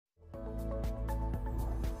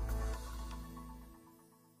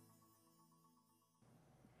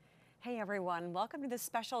Hey everyone, welcome to this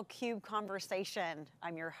special CUBE conversation.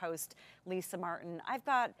 I'm your host, Lisa Martin. I've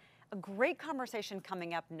got a great conversation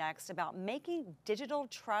coming up next about making digital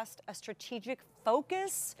trust a strategic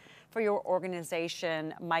focus for your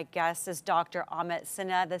organization. My guest is Dr. Amit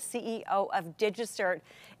Sinha, the CEO of DigiCert.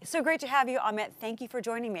 It's so great to have you, Amit. Thank you for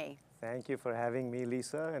joining me. Thank you for having me,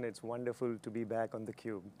 Lisa, and it's wonderful to be back on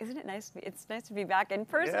theCUBE. Isn't it nice? It's nice to be back in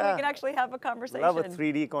person. Yeah. We can actually have a conversation. Love a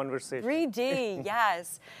 3D conversation. 3D,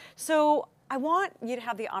 yes. So I want you to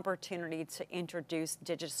have the opportunity to introduce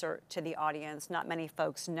DigiCert to the audience. Not many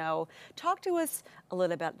folks know. Talk to us a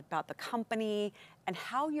little bit about the company and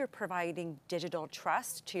how you're providing digital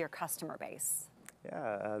trust to your customer base.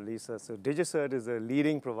 Yeah, Lisa, so DigiCert is a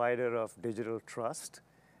leading provider of digital trust.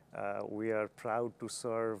 We are proud to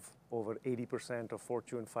serve over 80% of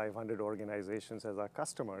Fortune 500 organizations as our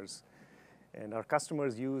customers. And our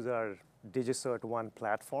customers use our DigiCert One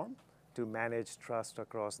platform to manage trust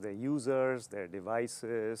across their users, their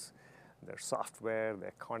devices, their software,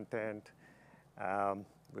 their content.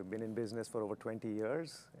 We've been in business for over 20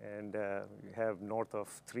 years, and we have north of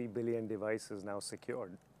 3 billion devices now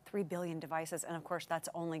secured. 3 billion devices, and of course that's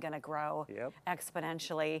only going to grow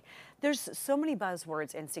exponentially. There's so many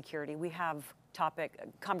buzzwords in security. We have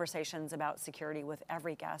conversations about security with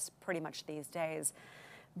every guest pretty much these days.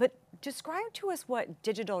 But describe to us what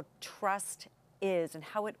digital trust is and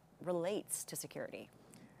how it relates to security.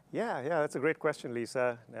 Yeah, that's a great question,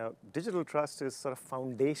 Lisa. Now, digital trust is sort of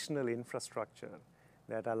foundational infrastructure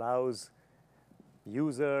that allows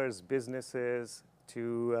users, businesses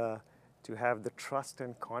to have the trust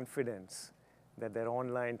and confidence that their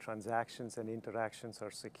online transactions and interactions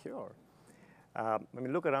are secure. I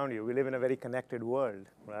mean, look around you. We live in a very connected world,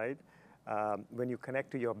 right? When you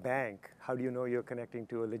connect to your bank, how do you know you're connecting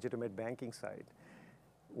to a legitimate banking site?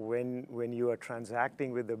 When you are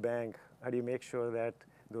transacting with the bank, how do you make sure that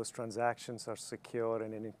those transactions are secure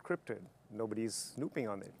and encrypted? Nobody's snooping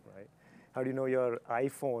on it, right? How do you know your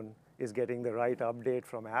iPhone is getting the right update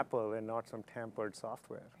from Apple and not some tampered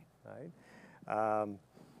software, right?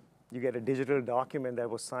 You get a digital document that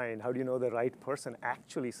was signed. How do you know the right person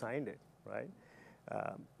actually signed it, right?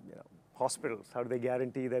 Hospitals, how do they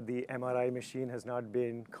guarantee that the MRI machine has not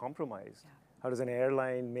been compromised? How does an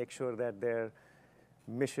airline make sure that their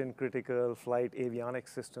mission-critical flight avionics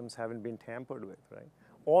systems haven't been tampered with, right?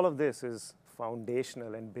 All of this is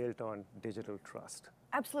foundational and built on digital trust.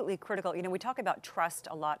 Absolutely critical. You know, we talk about trust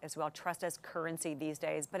a lot as well, trust as currency these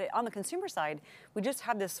days, but on the consumer side, we just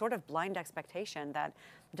have this sort of blind expectation that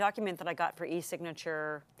the document that I got for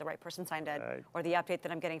e-signature, the right person signed it, or the update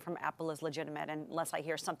that I'm getting from Apple is legitimate unless I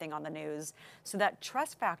hear something on the news. So that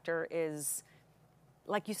trust factor is,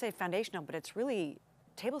 like you say, foundational, but it's really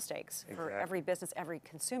table stakes for every business, every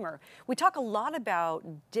consumer. We talk a lot about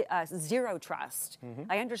zero trust.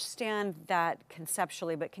 I understand that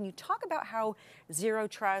conceptually, but can you talk about how zero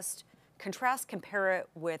trust, compare it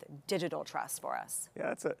with digital trust for us?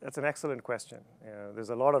 Yeah, that's an excellent question. There's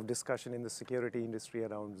a lot of discussion in the security industry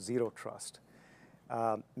around zero trust.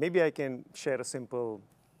 Maybe I can share a simple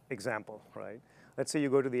example, right? Let's say you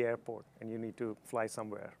go to the airport and you need to fly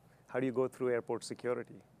somewhere. How do you go through airport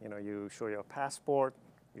security? You show your passport,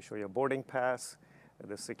 you show your boarding pass,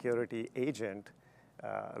 the security agent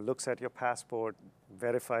looks at your passport,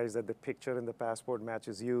 verifies that the picture in the passport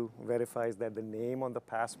matches you, verifies that the name on the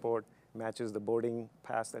passport matches the boarding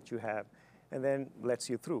pass that you have, and then lets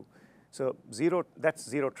you through. So that's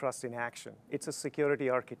zero trust in action. It's a security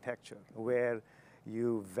architecture where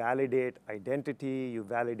you validate identity, you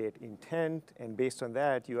validate intent, and based on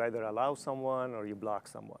that, you either allow someone or you block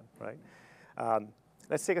someone, right?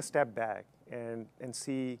 Let's take a step back and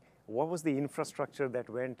see what was the infrastructure that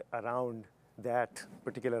went around that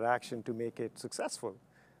particular action to make it successful.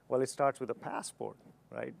 Well, it starts with a passport,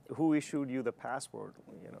 right? Who issued you the passport?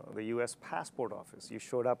 The US Passport Office. You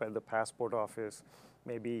showed up at the passport office,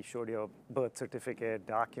 maybe showed your birth certificate,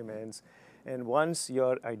 documents, and once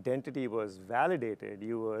your identity was validated,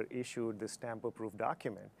 you were issued this tamper-proof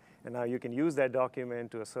document. And now you can use that document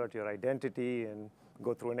to assert your identity and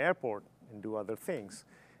go through an airport and do other things.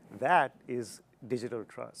 That is digital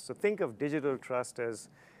trust. So think of digital trust as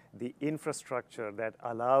the infrastructure that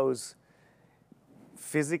allows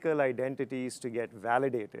physical identities to get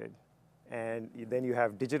validated, and then you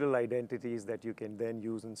have digital identities that you can then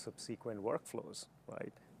use in subsequent workflows,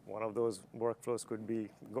 right? One of those workflows could be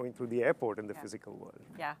going through the airport in the physical world.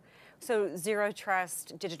 Yeah. So zero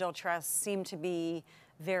trust, digital trust seem to be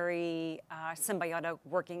very symbiotic,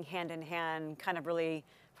 working hand in hand, kind of really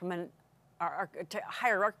from a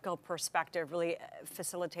hierarchical perspective, really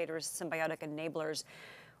facilitators, symbiotic enablers.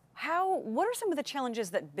 What are some of the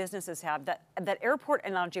challenges that businesses have? That airport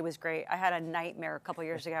analogy was great. I had a nightmare a couple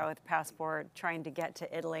years ago with Passport trying to get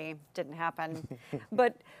to Italy. Didn't happen.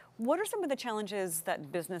 But what are some of the challenges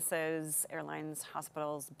that businesses, airlines,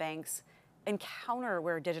 hospitals, banks encounter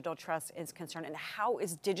where digital trust is concerned? And how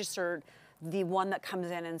is DigiCert the one that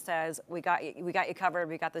comes in and says, we got you covered,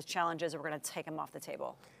 we got those challenges, and we're going to take them off the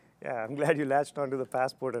table? Yeah, I'm glad you latched onto the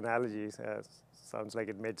passport analogy. Sounds like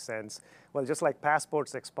it made sense. Well, just like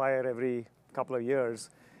passports expire every couple of years,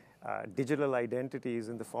 digital identities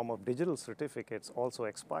in the form of digital certificates also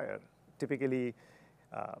expire. Typically,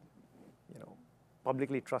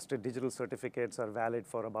 publicly trusted digital certificates are valid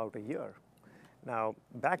for about a year. Now,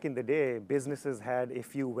 back in the day, businesses had a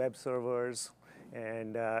few web servers,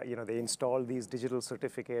 and they installed these digital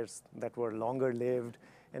certificates that were longer lived.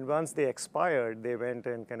 And once they expired, they went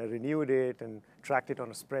and kind of renewed it and tracked it on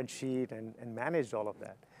a spreadsheet and managed all of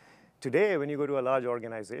that. Today, when you go to a large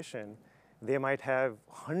organization, they might have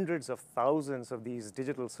hundreds of thousands of these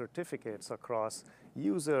digital certificates across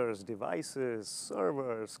users, devices,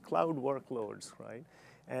 servers, cloud workloads, right?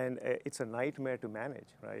 And it's a nightmare to manage,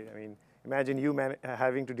 right? I mean, imagine you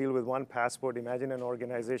having to deal with one passport. Imagine an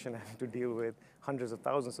organization having to deal with hundreds of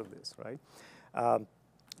thousands of this, right?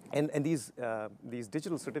 And these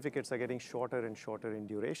digital certificates are getting shorter and shorter in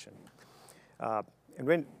duration. And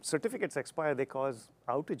when certificates expire, they cause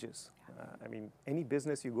outages. I mean, any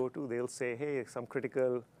business you go to, they'll say, hey, some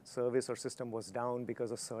critical service or system was down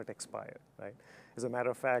because a cert expired, right? As a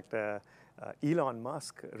matter of fact, Elon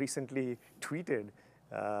Musk recently tweeted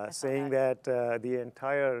saying that the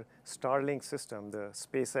entire Starlink system, the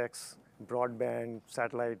SpaceX broadband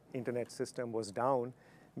satellite internet system, was down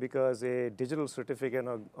because a digital certificate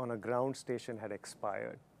on a ground station had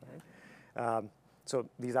expired. Right? So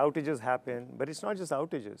these outages happen, but it's not just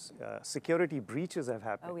outages. Security breaches have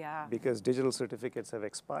happened because digital certificates have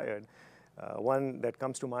expired. One that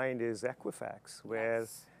comes to mind is Equifax, where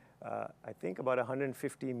I think about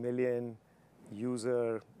 150 million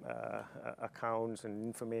user accounts and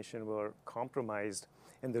information were compromised,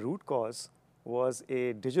 and the root cause was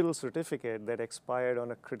a digital certificate that expired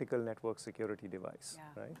on a critical network security device,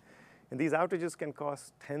 right? And these outages can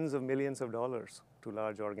cost tens of millions of dollars to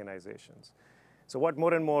large organizations. So what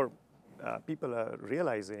more and more people are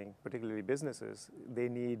realizing, particularly businesses, they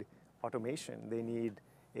need automation. They need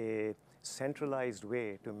a centralized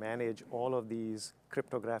way to manage all of these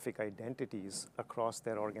cryptographic identities across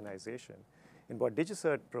their organization. And what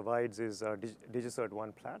DigiCert provides is our DigiCert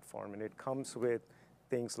One platform, and it comes with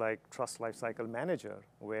things like Trust Lifecycle Manager,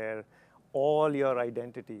 where all your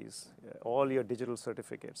identities, all your digital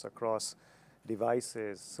certificates across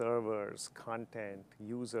devices, servers, content,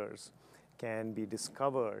 users can be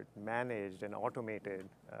discovered, managed, and automated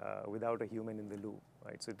without a human in the loop,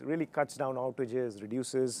 right? So it really cuts down outages,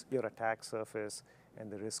 reduces your attack surface,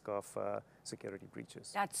 and the risk of security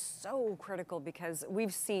breaches. That's so critical because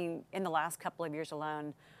we've seen in the last couple of years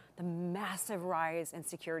alone the massive rise in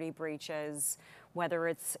security breaches, whether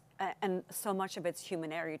it's, and so much of it's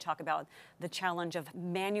human error. You talk about the challenge of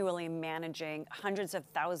manually managing hundreds of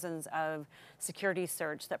thousands of security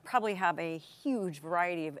certs that probably have a huge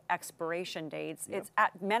variety of expiration dates. Yep. It's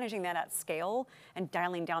managing that at scale and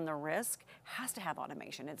dialing down the risk has to have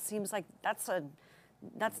automation. It seems like that's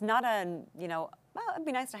not a, well, it'd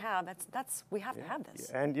be nice to have. We have to have this.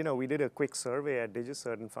 And we did a quick survey at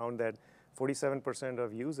DigiCert and found that 47%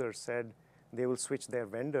 of users said they will switch their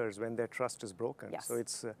vendors when their trust is broken. Yes. So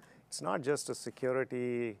it's not just a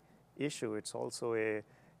security issue, it's also a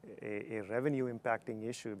revenue impacting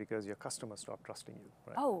issue because your customers stop trusting you.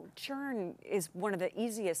 Right? Oh, churn is one of the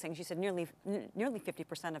easiest things. You said nearly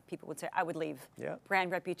 50% of people would say, I would leave. Yeah.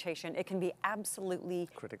 Brand reputation, it can be absolutely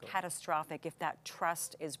critical, catastrophic if that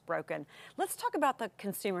trust is broken. Let's talk about the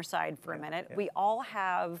consumer side for a minute. Yeah. We all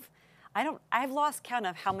have, I've lost count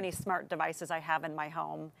of how many smart devices I have in my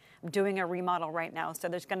home. I'm doing a remodel right now, so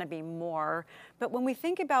there's going to be more. But when we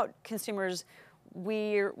think about consumers,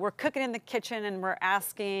 we're cooking in the kitchen and we're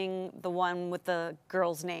asking the one with the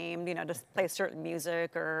girl's name, to play certain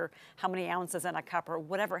music or how many ounces in a cup or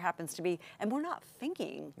whatever it happens to be. And we're not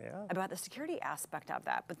thinking about the security aspect of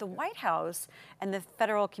that. But the White House and the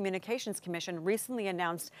Federal Communications Commission recently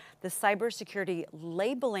announced the cybersecurity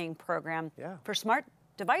labeling program for smart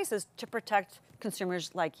devices to protect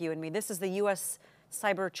consumers like you and me. This is the U.S.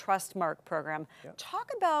 Cyber Trust Mark program. Yep.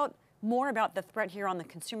 Talk more about the threat here on the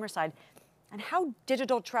consumer side and how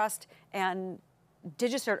digital trust and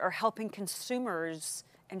DigiCert are helping consumers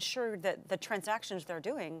ensure that the transactions they're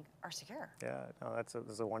doing are secure. Yeah, no,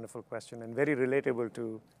 that's a wonderful question and very relatable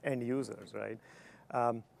to end users, right?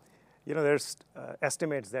 You know, there's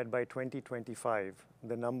estimates that by 2025,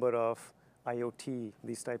 the number of IoT,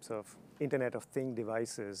 these types of Internet of Things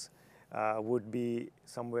devices, would be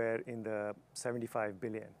somewhere in the 75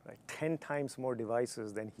 billion, right? 10 times more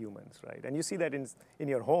devices than humans, right? And you see that in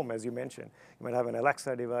your home, as you mentioned. You might have an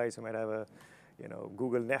Alexa device, you might have a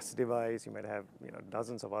Google Nest device, you might have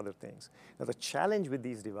dozens of other things. Now the challenge with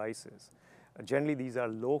these devices, generally these are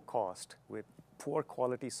low cost with poor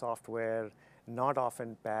quality software, not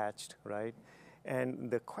often patched, right? And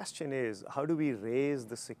the question is, how do we raise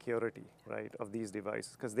the security, right, of these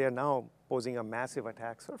devices? Because they are now posing a massive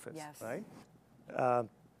attack surface, yes. right?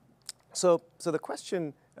 So the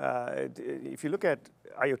question, if you look at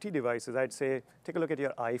IoT devices, I'd say take a look at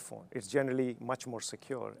your iPhone. It's generally much more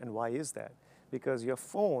secure. And why is that? Because your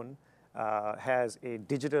phone has a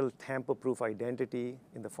digital tamper-proof identity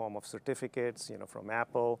in the form of certificates, from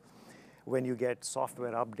Apple. When you get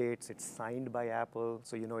software updates, it's signed by Apple,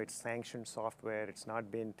 so it's sanctioned software, it's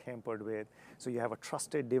not been tampered with. So you have a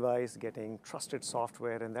trusted device getting trusted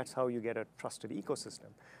software, and that's how you get a trusted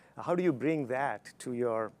ecosystem. How do you bring that to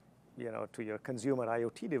your, to your consumer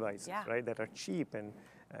IoT devices, right, that are cheap and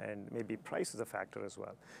maybe price is a factor as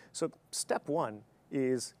well. So step one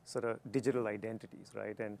is sort of digital identities,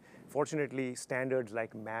 right? And fortunately, standards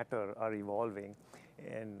like Matter are evolving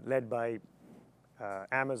and led by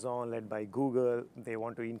Amazon, led by Google. They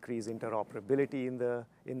want to increase interoperability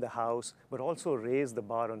in the house, but also raise the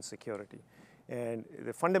bar on security. And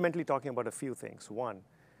they're fundamentally talking about a few things. One,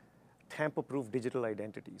 tamper-proof digital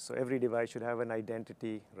identity. So every device should have an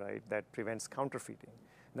identity, right, that prevents counterfeiting.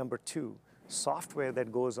 Number two, software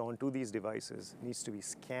that goes onto these devices needs to be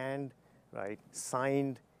scanned, right,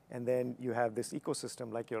 signed, and then you have this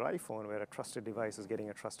ecosystem like your iPhone where a trusted device is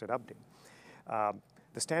getting a trusted update.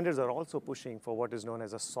 The standards are also pushing for what is known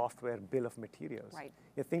as a software bill of materials. Right.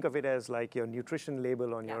 You think of it as like your nutrition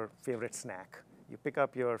label on your favorite snack. You pick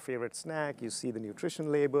up your favorite snack, you see the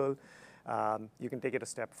nutrition label. You can take it a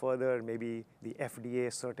step further. Maybe the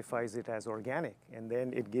FDA certifies it as organic, and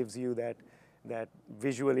then it gives you that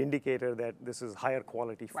visual indicator that this is higher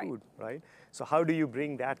quality food, right? So how do you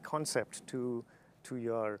bring that concept to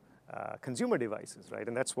your consumer devices, right?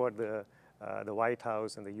 And that's what the White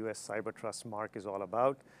House and the US Cyber Trust mark is all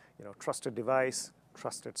about. Trusted device,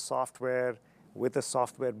 trusted software with a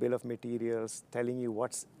software bill of materials telling you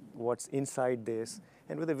what's inside this,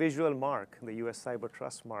 and with a visual mark, the US Cyber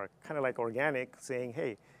Trust mark, kind of like organic, saying,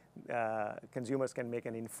 hey, consumers can make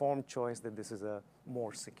an informed choice that this is a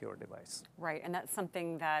more secure device. Right, and that's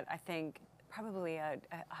something that I think probably a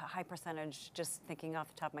high percentage, just thinking off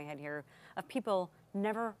the top of my head here, of people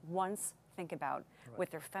never once think about with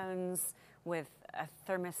their phones, with a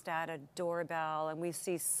thermostat, a doorbell, and we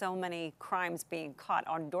see so many crimes being caught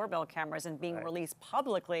on doorbell cameras and being released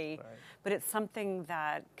publicly, but it's something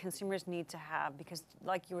that consumers need to have because,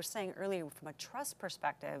 like you were saying earlier, from a trust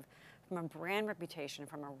perspective, from a brand reputation,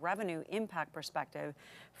 from a revenue impact perspective,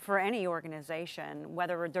 for any organization,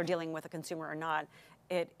 whether they're dealing with a consumer or not,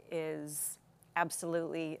 it is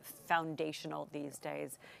absolutely foundational these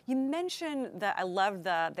days. You mentioned that, I love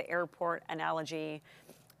the airport analogy,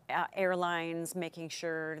 airlines making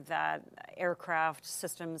sure that aircraft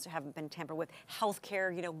systems haven't been tampered with.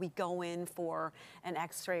 Healthcare, we go in for an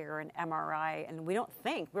X-ray or an MRI and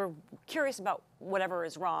we're curious about whatever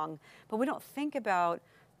is wrong, but we don't think about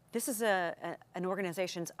this is an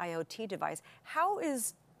organization's IoT device. How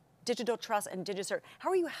is Digital Trust and DigiCert, how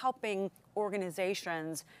are you helping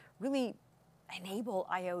organizations really enable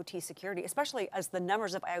IoT security, especially as the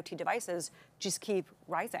numbers of IoT devices just keep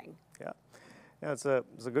rising? Yeah, it's a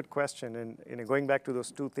good question. And going back to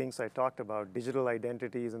those two things I talked about, digital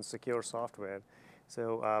identities and secure software.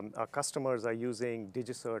 So our customers are using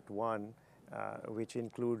DigiCert 1, which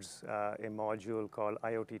includes a module called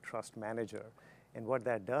IoT Trust Manager. And what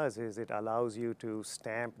that does is it allows you to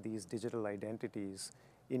stamp these digital identities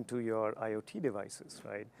into your IoT devices,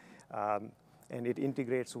 right? And it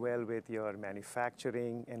integrates well with your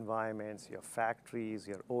manufacturing environments, your factories,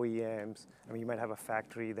 your OEMs. I mean, you might have a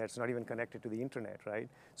factory that's not even connected to the internet, right?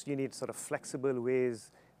 So you need sort of flexible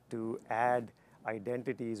ways to add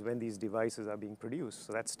identities when these devices are being produced.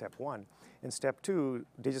 So that's step one. And step two,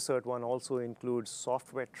 DigiCert 1 also includes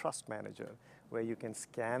Software Trust Manager, where you can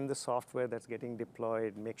scan the software that's getting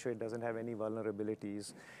deployed, make sure it doesn't have any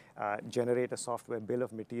vulnerabilities, generate a software bill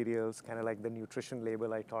of materials, kind of like the nutrition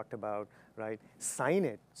label I talked about, right? Sign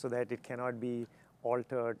it so that it cannot be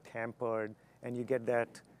altered, tampered, and you get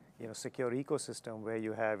that secure ecosystem where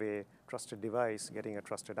you have a trusted device getting a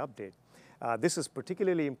trusted update. This is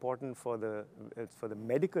particularly important for the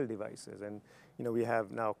medical devices, and we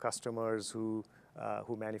have now customers who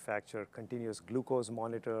who manufacture continuous glucose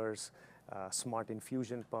monitors, smart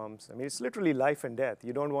infusion pumps. I mean, it's literally life and death.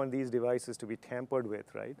 You don't want these devices to be tampered with,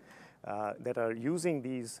 right? That are using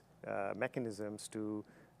these mechanisms to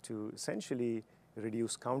essentially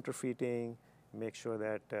reduce counterfeiting, make sure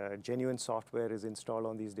that genuine software is installed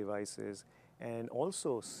on these devices, and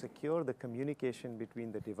also secure the communication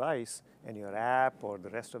between the device and your app or the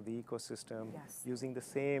rest of the ecosystem using the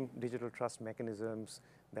same digital trust mechanisms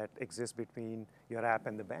that exist between your app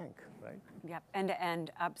and the bank, right? Yep,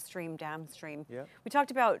 end-to-end, upstream, downstream. Yeah. We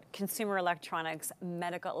talked about consumer electronics,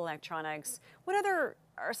 medical electronics. What other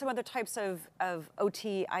are some other types of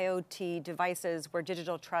OT, IoT devices where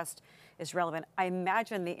digital trust is relevant? I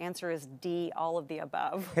imagine the answer is D, all of the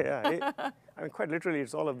above. Yeah, I mean, quite literally,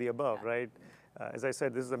 it's all of the above, right? As I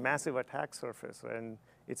said, this is a massive attack surface, and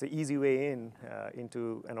it's an easy way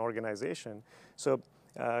into an organization. So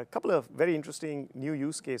a couple of very interesting new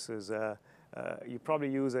use cases. You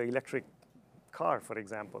probably use an electric car, for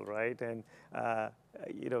example, right? And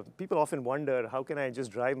people often wonder, how can I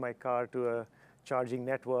just drive my car to a charging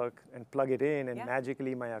network and plug it in, and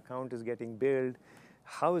magically my account is getting billed?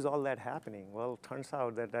 How is all that happening? Well, it turns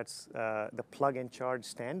out that that's the plug and charge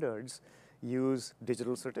standards use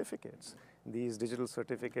digital certificates. These digital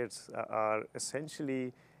certificates are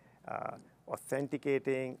essentially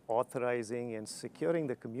authenticating, authorizing, and securing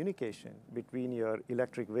the communication between your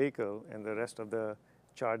electric vehicle and the rest of the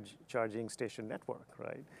charging station network,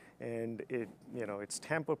 right? And it's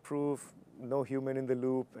tamper-proof, no human in the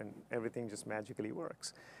loop, and everything just magically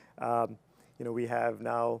works. We have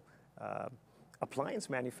now appliance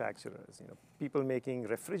manufacturers, people making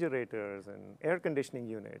refrigerators and air conditioning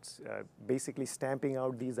units, basically stamping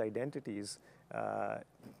out these identities,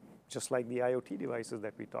 just like the IoT devices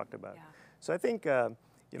that we talked about. Yeah. So I think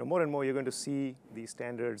more and more you're going to see these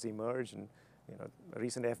standards emerge. And a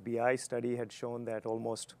recent FBI study had shown that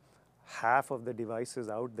almost half of the devices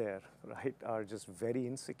out there, right, are just very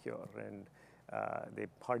insecure, and they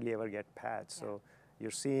hardly ever get patched. Yeah. So you're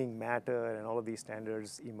seeing Matter and all of these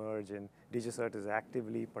standards emerge, and DigiCert is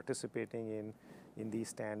actively participating in these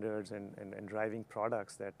standards and driving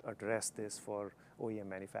products that address this for OEM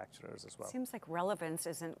manufacturers as well. Seems like relevance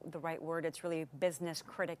isn't the right word. It's really business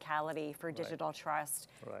criticality for digital trust,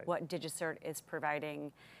 what DigiCert is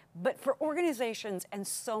providing. But for organizations, and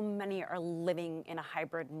so many are living in a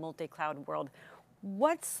hybrid multi-cloud world,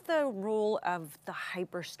 what's the role of the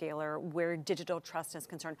hyperscaler where digital trust is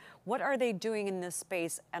concerned? What are they doing in this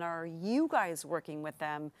space, and are you guys working with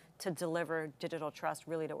them to deliver digital trust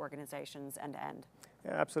really to organizations end to end?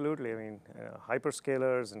 Yeah, absolutely. I mean,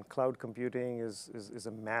 hyperscalers and cloud computing is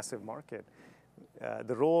a massive market.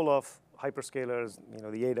 The role of hyperscalers,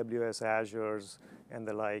 the AWS, Azures, and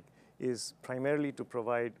the like, is primarily to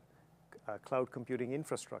provide cloud computing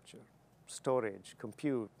infrastructure, storage,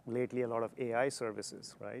 compute, lately a lot of AI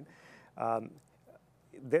services, right?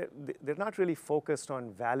 They're not really focused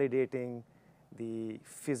on validating the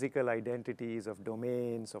physical identities of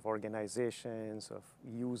domains, of organizations, of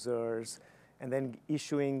users, and then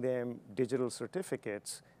issuing them digital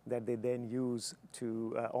certificates that they then use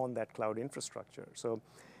to on that cloud infrastructure. So,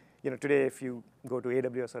 today if you go to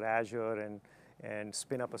AWS or Azure and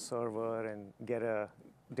spin up a server and get a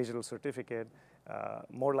digital certificate,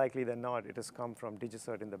 more likely than not, it has come from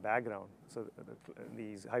DigiCert in the background. So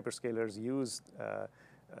these hyperscalers use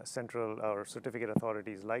central or certificate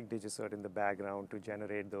authorities like DigiCert in the background to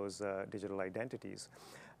generate those digital identities.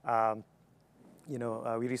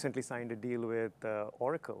 We recently signed a deal with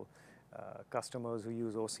Oracle. Customers who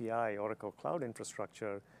use OCI, Oracle Cloud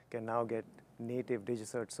Infrastructure, can now get native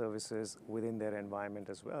DigiCert services within their environment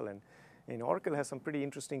as well. And Oracle has some pretty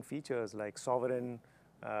interesting features like sovereign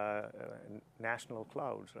national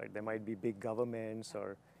clouds, right? There might be big governments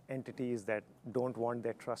or entities that don't want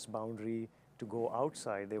their trust boundary to go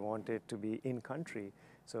outside. They want it to be in country.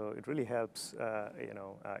 So it really helps,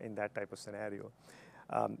 in that type of scenario.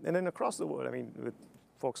 And then across the world, I mean, with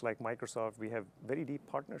folks like Microsoft, we have very deep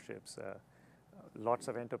partnerships. Lots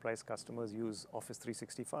of enterprise customers use Office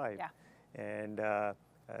 365. Yeah. And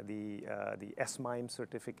the SMIME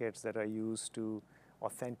certificates that are used to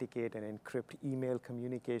authenticate and encrypt email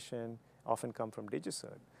communication often come from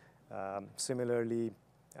DigiCert. Similarly,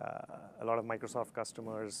 a lot of Microsoft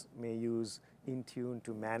customers may use Intune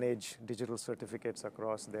to manage digital certificates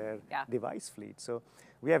across their device fleet. So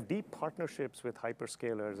we have deep partnerships with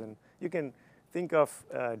hyperscalers, and you can think of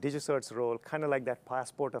DigiCert's role kind of like that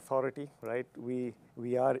passport authority, right? We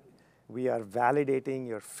are validating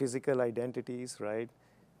your physical identities, right?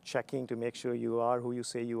 Checking to make sure you are who you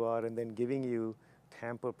say you are, and then giving you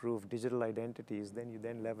tamper-proof digital identities. Then you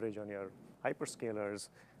leverage on your hyperscalers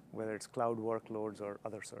whether it's cloud workloads or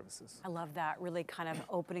other services. I love that, really kind of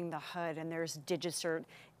opening the hood, and there's DigiCert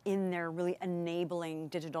in there really enabling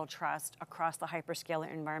digital trust across the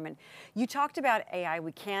hyperscaler environment. You talked about AI.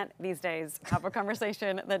 We can't these days have a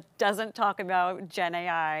conversation that doesn't talk about Gen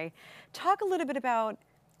AI. Talk a little bit about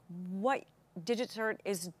what DigiCert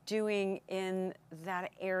is doing in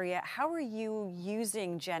that area. How are you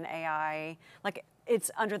using Gen AI? Like, it's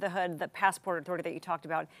under the hood, the passport authority that you talked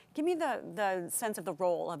about. Give me the sense of the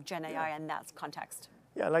role of Gen AI in that context.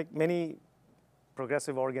 Yeah, like many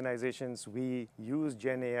progressive organizations, we use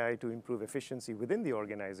Gen AI to improve efficiency within the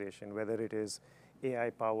organization, whether it is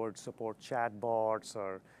AI-powered support chatbots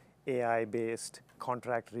or AI-based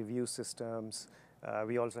contract review systems.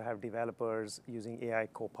 We also have developers using AI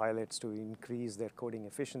copilots to increase their coding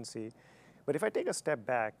efficiency. But if I take a step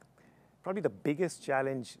back, probably the biggest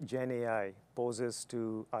challenge Gen AI poses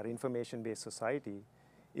to our information-based society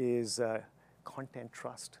is content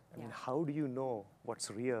trust. I mean, how do you know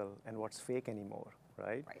what's real and what's fake anymore,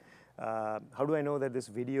 right? How do I know that this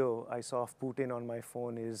video I saw of Putin on my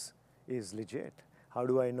phone is legit? How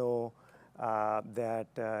do I know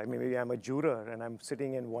that maybe I'm a juror and I'm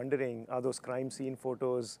sitting and wondering, are those crime scene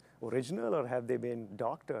photos original or have they been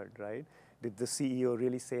doctored, right? Did the CEO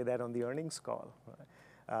really say that on the earnings call?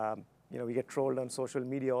 We get trolled on social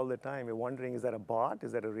media all the time. We're wondering, is that a bot?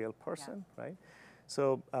 Is that a real person, right?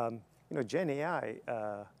 So, Gen AI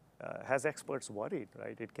has experts worried,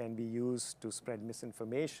 right? It can be used to spread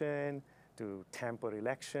misinformation, to tamper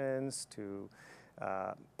elections, to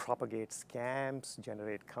propagate scams,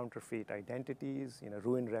 generate counterfeit identities,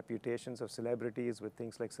 ruin reputations of celebrities with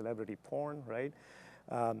things like celebrity porn, right?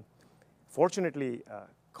 Fortunately,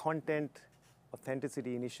 content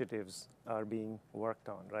authenticity initiatives are being worked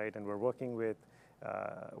on, right? And we're working with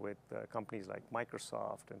companies like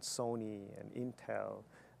Microsoft and Sony and Intel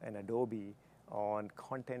and Adobe on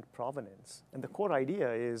content provenance. And the core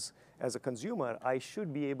idea is, as a consumer, I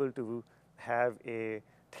should be able to have a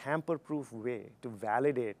tamper-proof way to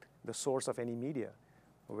validate the source of any media.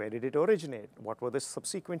 Where did it originate? What were the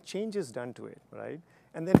subsequent changes done to it, right?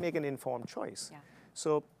 And then make an informed choice.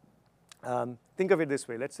 So think of it this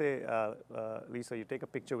way. Let's say, Lisa, you take a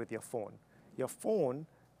picture with your phone. Your phone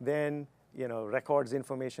then records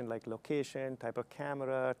information like location, type of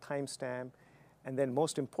camera, timestamp, and then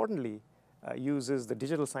most importantly, uses the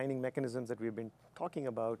digital signing mechanisms that we've been talking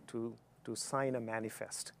about to sign a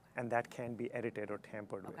manifest. And that can be edited or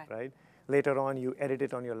tampered with, right? Later on, you edit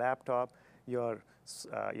it on your laptop. Your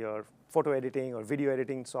photo editing or video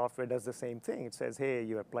editing software does the same thing. It says, hey,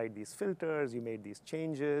 you applied these filters, you made these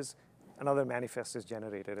changes. Another manifest is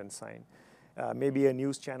generated and signed. Maybe a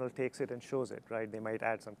news channel takes it and shows it, right? They might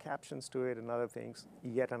add some captions to it and other things.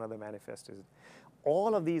 Yet another manifest is.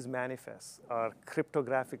 All of these manifests are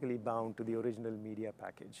cryptographically bound to the original media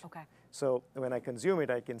package. So when I consume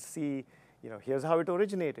it, I can see, here's how it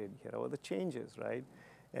originated. Here are the changes, right?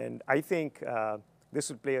 And I think this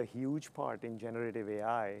would play a huge part in generative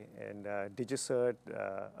AI. And DigiCert,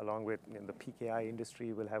 along with the PKI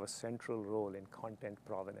industry, will have a central role in content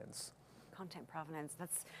provenance. Content provenance,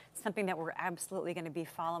 that's something that we're absolutely going to be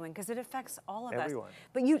following because it affects all of Everyone. us.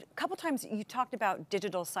 But a couple times you talked about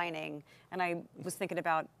digital signing, and I was thinking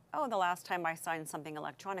about, the last time I signed something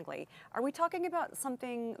electronically. Are we talking about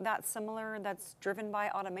something that's similar that's driven by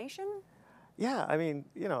automation? Yeah, I mean,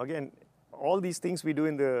 again, all these things we do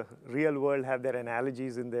in the real world have their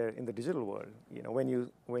analogies in the digital world.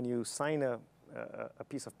 When you sign a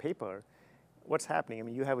piece of paper, what's happening? I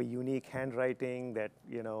mean, you have a unique handwriting that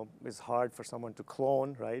is hard for someone to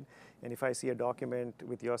clone, right? And if I see a document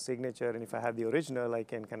with your signature, and if I have the original, I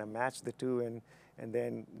can kind of match the two and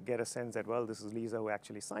then get a sense that, well, this is Lisa who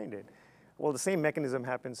actually signed it. Well, the same mechanism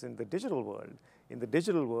happens in the digital world. In the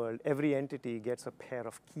digital world, every entity gets a pair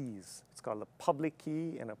of keys. It's called a public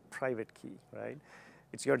key and a private key, right?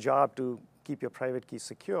 It's your job to keep your private key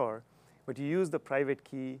secure, but you use the private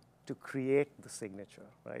key to create the signature,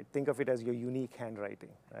 right? Think of it as your unique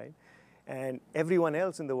handwriting, right? And everyone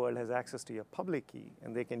else in the world has access to your public key,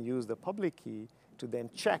 and they can use the public key to then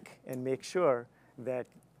check and make sure that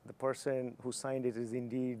the person who signed it is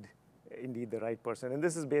indeed the right person. And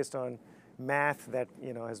this is based on math that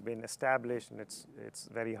has been established, and it's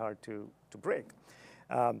very hard to break.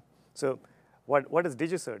 So what does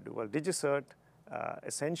DigiCert do? Well, DigiCert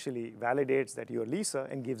essentially validates that you're Lisa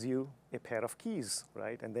and gives you a pair of keys,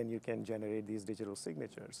 right? And then you can generate these digital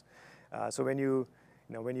signatures. So when you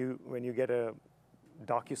get a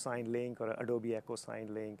DocuSign link or an Adobe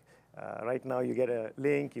EchoSign link, right now you get a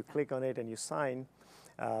link, you click on it, and you sign.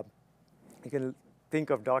 You can think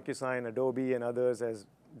of DocuSign, Adobe, and others as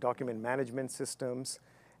document management systems.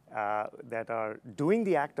 that are doing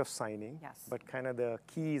the act of signing, Yes. but kind of the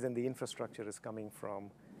keys and the infrastructure is coming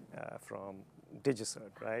from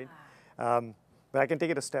DigiCert, right? But I can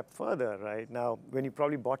take it a step further, right? Now, when you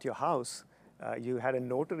probably bought your house, you had a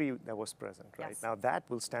notary that was present, right? Yes. Now that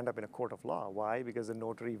will stand up in a court of law. Why? Because the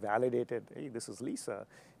notary validated, hey, this is Lisa,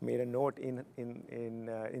 made a note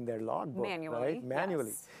in their logbook, Manually, right? Manually.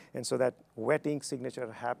 yes. And so that wet ink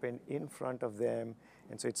signature happened in front of them,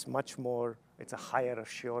 and so it's much more, it's a higher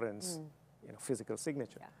assurance, physical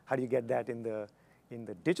signature. Yeah. How do you get that in the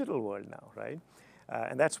digital world now, right?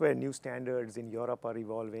 And that's where new standards in Europe are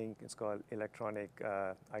evolving. It's called electronic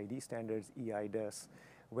ID standards, EIDAS,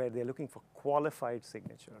 where they're looking for qualified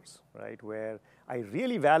signatures, right? Where I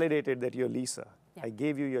really validated that you're Lisa. Yeah. I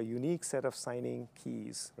gave you your unique set of signing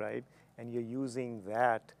keys, right? And you're using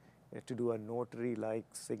that to do a notary-like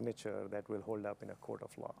signature that will hold up in a court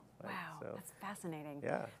of law. Right? Wow, So, that's fascinating.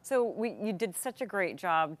 yeah. So you did such a great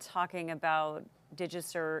job talking about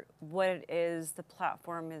DigiCert, what it is the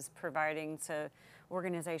platform is providing to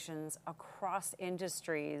organizations across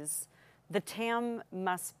industries. The TAM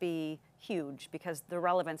must be huge because the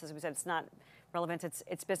relevance, as we said, it's not relevance,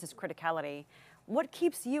 it's business criticality. What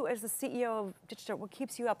keeps you as the CEO of DigiCert, what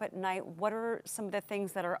keeps you up at night? What are some of the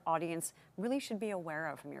things that our audience really should be aware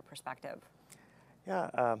of from your perspective? Yeah,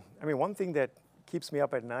 I mean, one thing that keeps me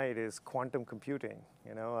up at night is quantum computing.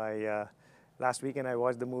 You know, last weekend I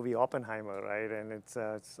watched the movie Oppenheimer, right? And it's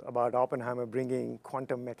about Oppenheimer bringing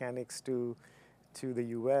quantum mechanics to the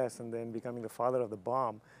US and then becoming the father of the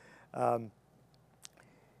bomb.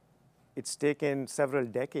 It's taken several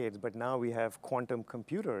decades, but now we have quantum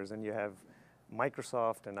computers, and you have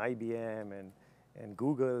Microsoft and IBM and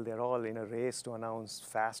Google. They're all in a race to announce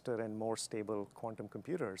faster and more stable quantum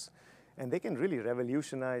computers. And they can really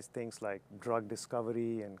revolutionize things like drug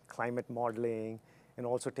discovery and climate modeling, and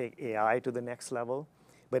also take AI to the next level.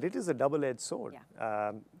 But it is a double-edged sword.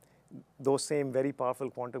 Yeah. Those same very powerful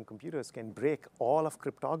quantum computers can break all of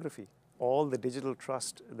cryptography, all the digital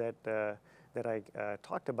trust that I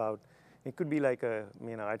talked about. It could be like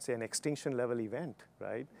I'd say an extinction level event,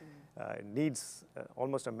 right? It needs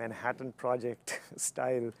almost a Manhattan Project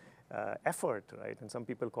style effort, right? And some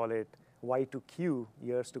people call it Y2Q,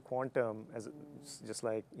 years to quantum, as just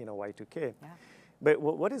like Y2K. Yeah. But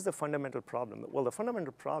what is the fundamental problem? Well, the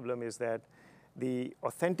fundamental problem is that the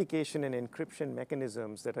authentication and encryption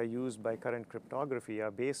mechanisms that are used by current cryptography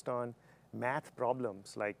are based on math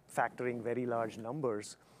problems like factoring very large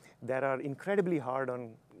numbers that are incredibly hard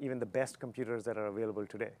on even the best computers that are available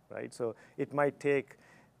today, right? So it might take,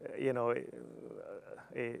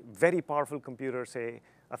 a very powerful computer, say,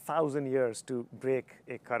 1,000 years to break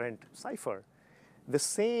a current cipher. The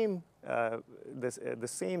same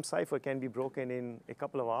cipher can be broken in a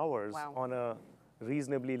couple of hours. Wow. On a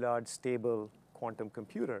reasonably large, stable quantum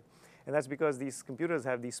computer. And that's because these computers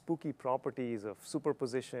have these spooky properties of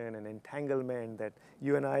superposition and entanglement that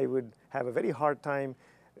you and I would have a very hard time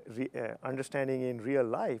understanding in real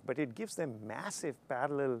life, but it gives them massive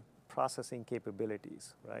parallel processing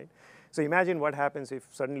capabilities, right? So imagine what happens if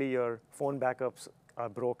suddenly your phone backups are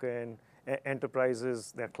broken,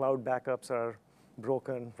 enterprises, their cloud backups are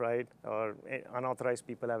broken, right? Or unauthorized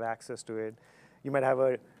people have access to it. You might have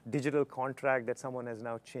a digital contract that someone has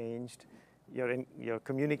now changed. Your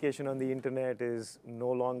communication on the internet is no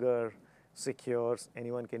longer secure.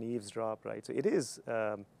 Anyone can eavesdrop, right? So it is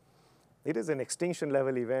an extinction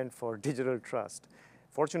level event for digital trust.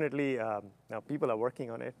 Fortunately, now people are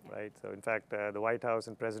working on it, right? So in fact, the White House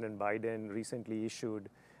and President Biden recently issued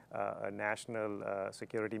a national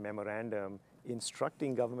security memorandum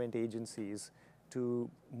instructing government agencies to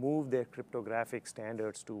move their cryptographic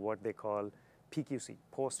standards to what they call PQC,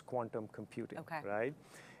 post-quantum computing, Okay. right?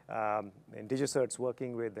 And DigiCert's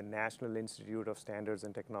working with the National Institute of Standards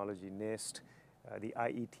and Technology, NIST, the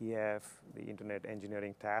IETF, the Internet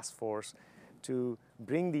Engineering Task Force, to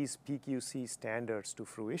bring these PQC standards to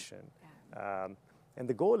fruition. Yeah. And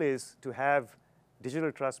the goal is to have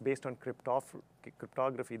digital trust based on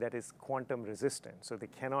cryptography that is quantum resistant, so they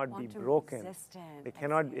cannot be broken. Resistant. They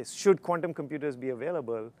cannot. Should quantum computers be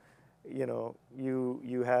available,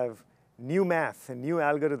 you have new math and new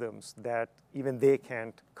algorithms that even they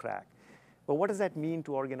can't crack. But what does that mean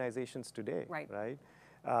to organizations today? Right. Right.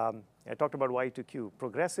 I talked about Y2Q.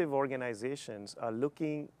 Progressive organizations are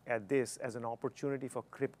looking at this as an opportunity for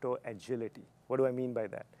crypto agility. What do I mean by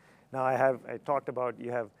that? Now I talked about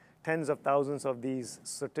you have tens of thousands of these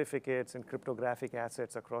certificates and cryptographic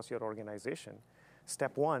assets across your organization.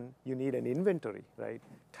 Step one, you need an inventory, right?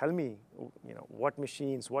 Tell me, what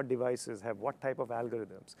machines, what devices have what type of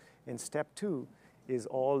algorithms. And step two is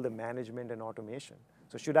all the management and automation.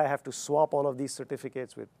 So should I have to swap all of these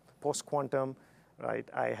certificates with post-quantum, right?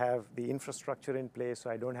 I have the infrastructure in place, so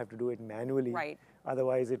I don't have to do it manually. Right.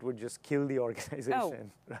 Otherwise, it would just kill the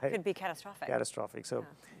organization, right? Could be catastrophic. Catastrophic. So,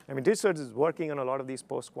 I mean, DigiCert is working on a lot of these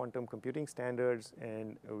post-quantum computing standards,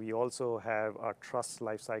 and we also have our Trust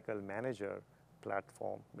Lifecycle Manager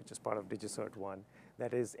platform, which is part of DigiCert 1,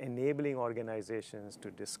 that is enabling organizations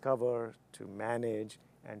to discover, to manage,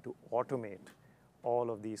 and to automate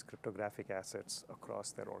all of these cryptographic assets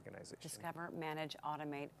across their organization. Discover, manage,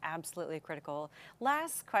 automate, absolutely critical.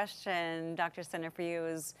 Last question, Dr. Sinha, for you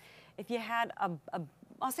is, if you had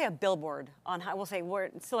I'll say a billboard on, we'll say we're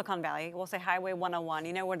in Silicon Valley, we'll say Highway 101,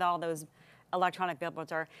 you know where all those electronic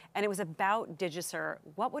billboards are, and it was about DigiCert,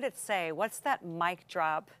 what would it say? What's that mic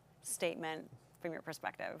drop statement from your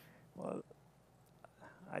perspective? Well,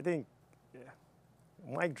 I think,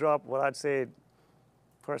 mic drop, what I'd say,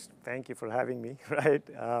 first, thank you for having me, right?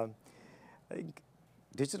 I think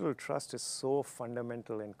digital trust is so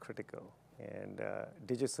fundamental and critical, and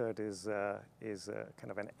DigiCert is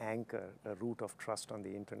kind of an anchor, a root of trust on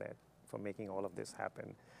the internet for making all of this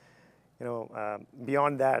happen. You know,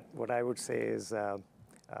 beyond that, what I would say is,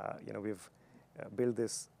 you know, we've built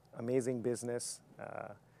this amazing business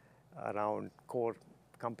around core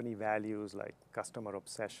company values like customer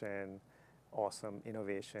obsession, awesome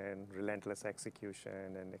innovation, relentless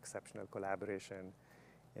execution, and exceptional collaboration.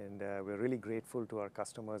 And we're really grateful to our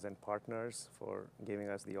customers and partners for giving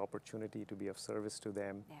us the opportunity to be of service to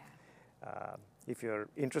them. Yeah. If you're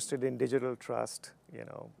interested in digital trust, you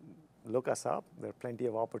know, look us up. There are plenty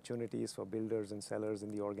of opportunities for builders and sellers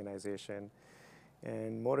in the organization.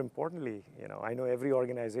 And more importantly, you know, I know every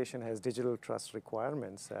organization has digital trust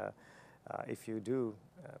requirements. If you do,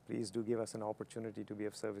 please do give us an opportunity to be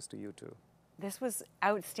of service to you too. This was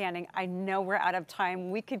outstanding. I know we're out of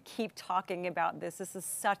time. We could keep talking about this. This is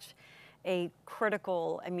such a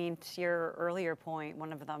critical, I mean, to your earlier point,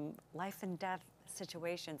 one of them, life and death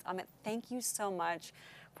situations. Amit, thank you so much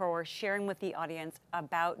for sharing with the audience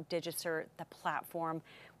about DigiCert, the platform,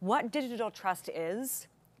 what digital trust is,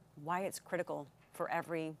 why it's critical for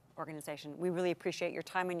every organization. We really appreciate your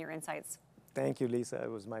time and your insights. Thank you, Lisa.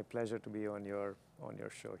 It was my pleasure to be on your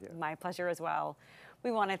show here. My pleasure as well.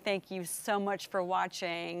 We want to thank you so much for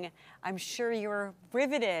watching. I'm sure you're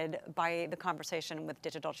riveted by the conversation with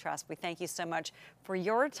digital trust. We thank you so much for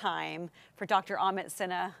your time. For Dr. Amit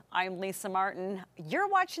Sinha, I'm Lisa Martin. You're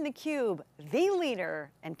watching theCUBE, the leader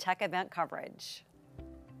in tech event coverage.